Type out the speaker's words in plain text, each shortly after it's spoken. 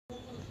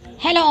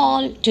Hello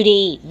all,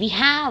 today we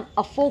have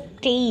a folk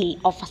tale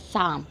of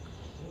Assam.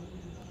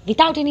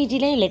 Without any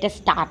delay, let us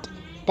start.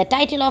 The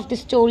title of the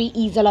story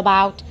is all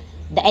about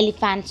the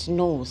elephant's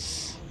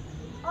nose.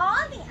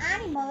 All the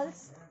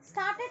animals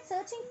started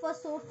searching for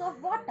source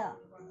of water.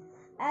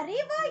 A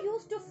river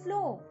used to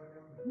flow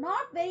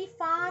not very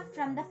far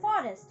from the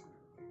forest,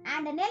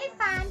 and an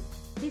elephant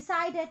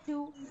decided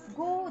to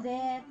go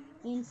there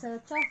in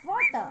search of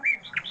water.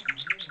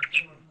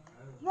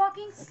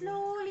 Walking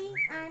slowly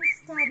and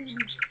steadily.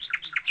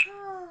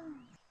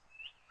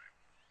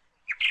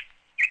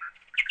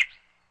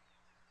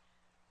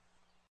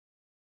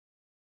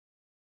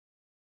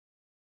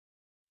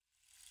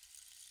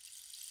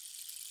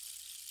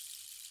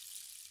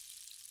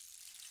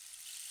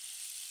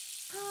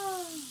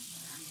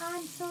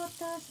 I'm so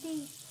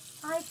thirsty.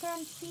 I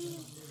can see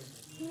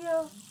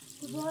here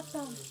the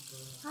water.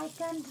 I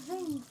can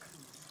drink.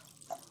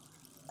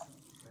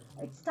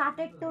 It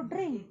started to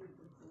drink.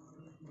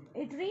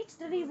 It reached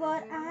the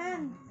river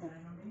and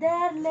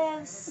there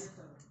lives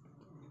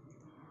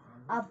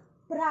a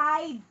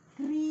bright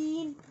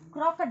green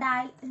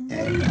crocodile in the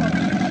river.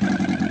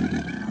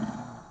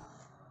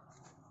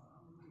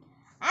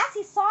 As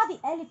he saw the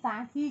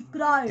elephant, he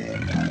cried,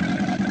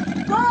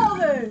 "Go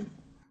away!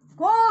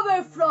 Go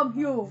away from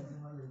here!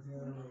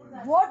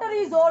 Water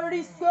is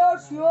already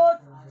scarce here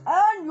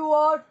and you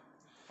are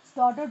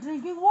started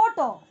drinking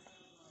water.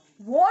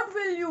 What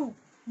will you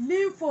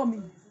leave for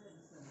me?"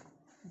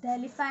 The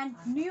elephant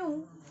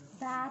knew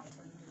that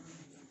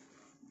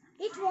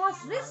it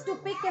was risk to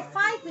pick a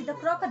fight with the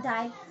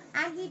crocodile,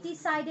 and he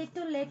decided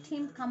to let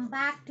him come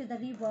back to the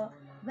river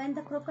when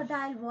the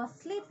crocodile was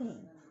sleeping.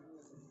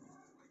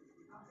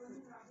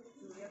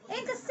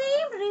 In the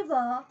same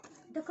river,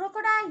 the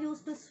crocodile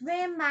used to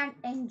swim and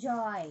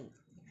enjoy.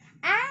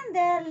 And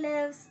there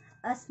lives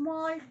a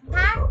small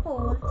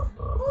tadpole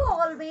who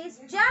always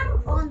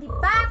jump on the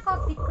back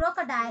of the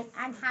crocodile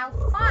and have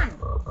fun.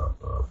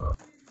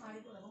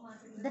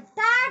 The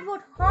tad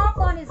would hop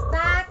on his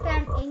back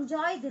and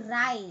enjoy the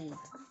ride.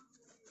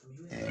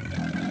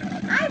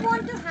 "I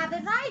want to have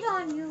a ride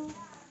on you.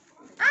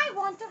 I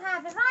want to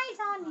have a ride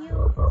on you."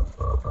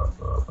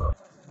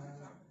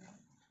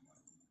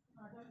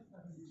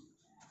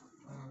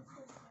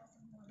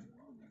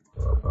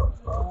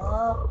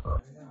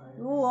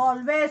 You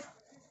always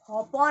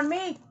hop on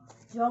me,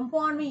 jump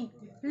on me.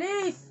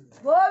 Please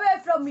go away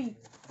from me.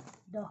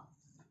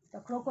 The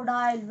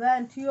crocodile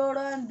went here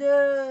and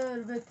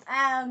there with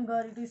anger.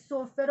 It is so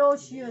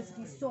ferocious. It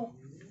is so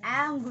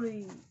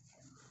angry.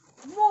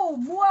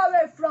 Move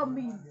away from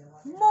me.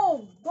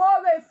 Move, go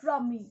away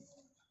from me.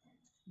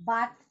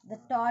 But the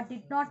toad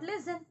did not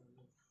listen.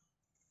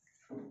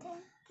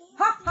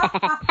 Ha ha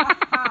ha ha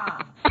ha.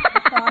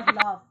 The toad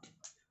laughed.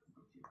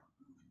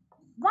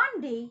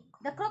 One day,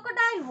 the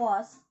crocodile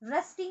was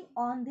resting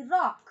on the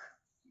rock.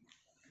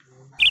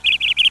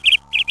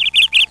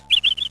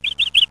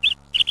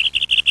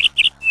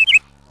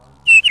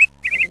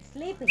 It is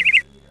sleeping.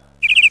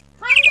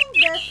 Finding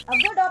this a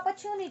good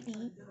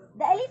opportunity,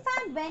 the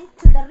elephant went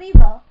to the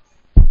river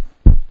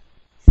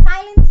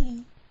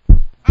silently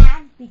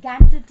and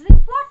began to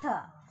drink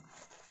water.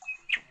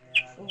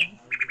 Oh,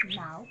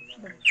 now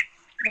the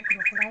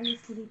crocodile is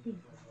sleeping.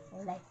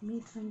 Let me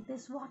drink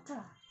this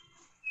water.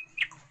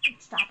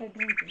 It started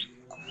drinking.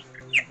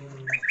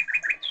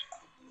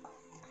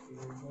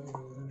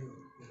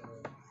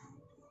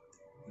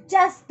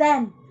 Just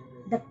then,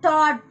 the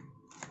toad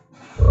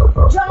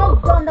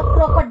jumped on the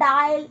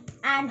crocodile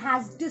and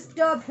has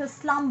disturbed his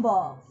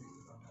slumber.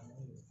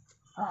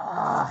 The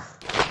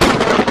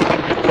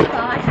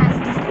toad has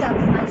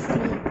disturbed my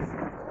sleep.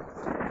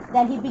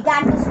 Then he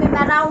began to swim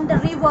around the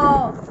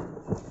river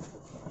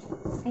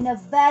in a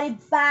very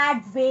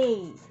bad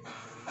way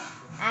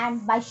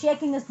and by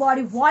shaking his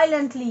body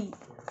violently.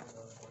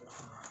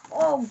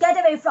 "Oh, get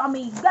away from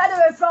me! Get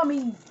away from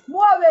me!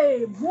 Move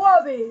away! Move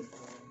away!"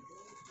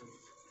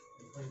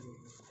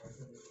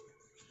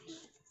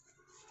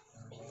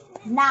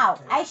 "Now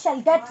I shall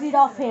get rid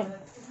of him."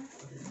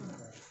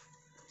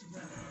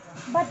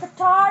 But the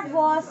toad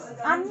was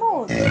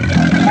unmoved.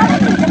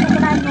 Suddenly the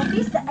crocodile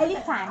noticed the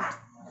elephant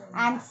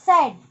and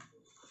said,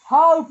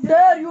 "How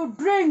dare you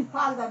drink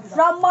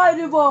from my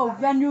river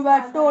when you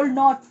were told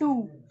not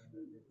to?"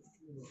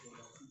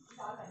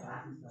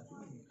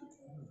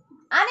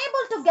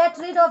 Unable to get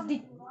rid of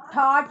the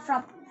toad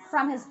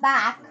from his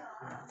back,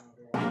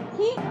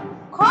 he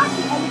caught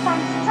the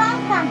elephant's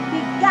trunk and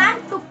began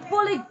to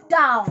pull it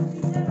down.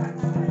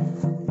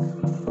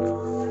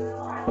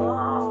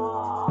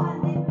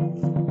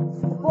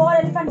 The poor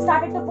elephant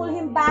started to pull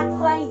him back,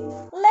 crying,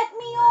 "Let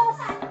me off!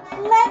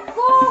 Let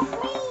go of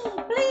me!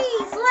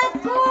 Please let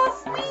go of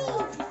me!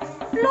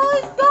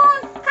 Please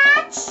don't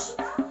catch!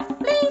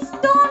 Please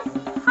don't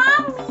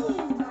harm me!"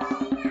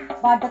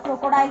 But the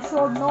crocodile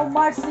showed no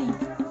mercy.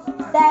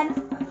 Then,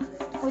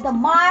 with a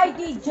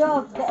mighty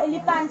jerk, the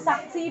elephant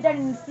succeeded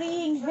in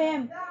freeing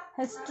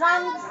his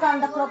trunk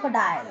from the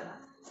crocodile.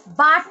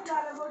 But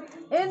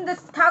in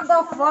this tug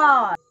of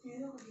war,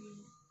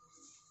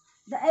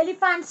 the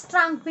elephant's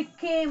trunk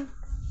became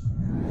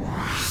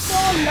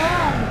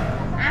long.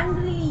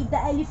 Angrily, the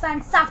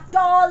elephant sucked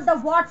all the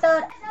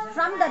water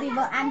from the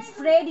river and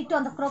sprayed it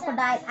on the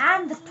crocodile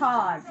and the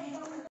toad.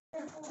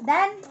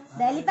 Then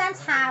the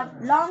elephants have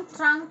long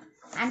trunk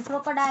and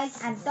crocodiles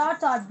and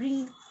toads are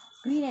green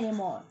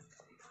anymore.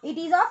 It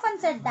is often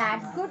said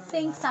that good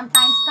things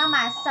sometimes come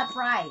as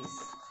surprise.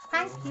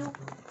 Thank you.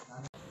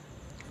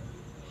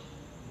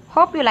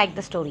 Hope you like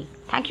the story.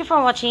 Thank you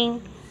for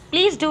watching.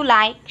 Please do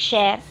like,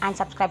 share and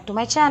subscribe to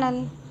my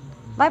channel.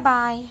 Bye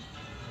bye.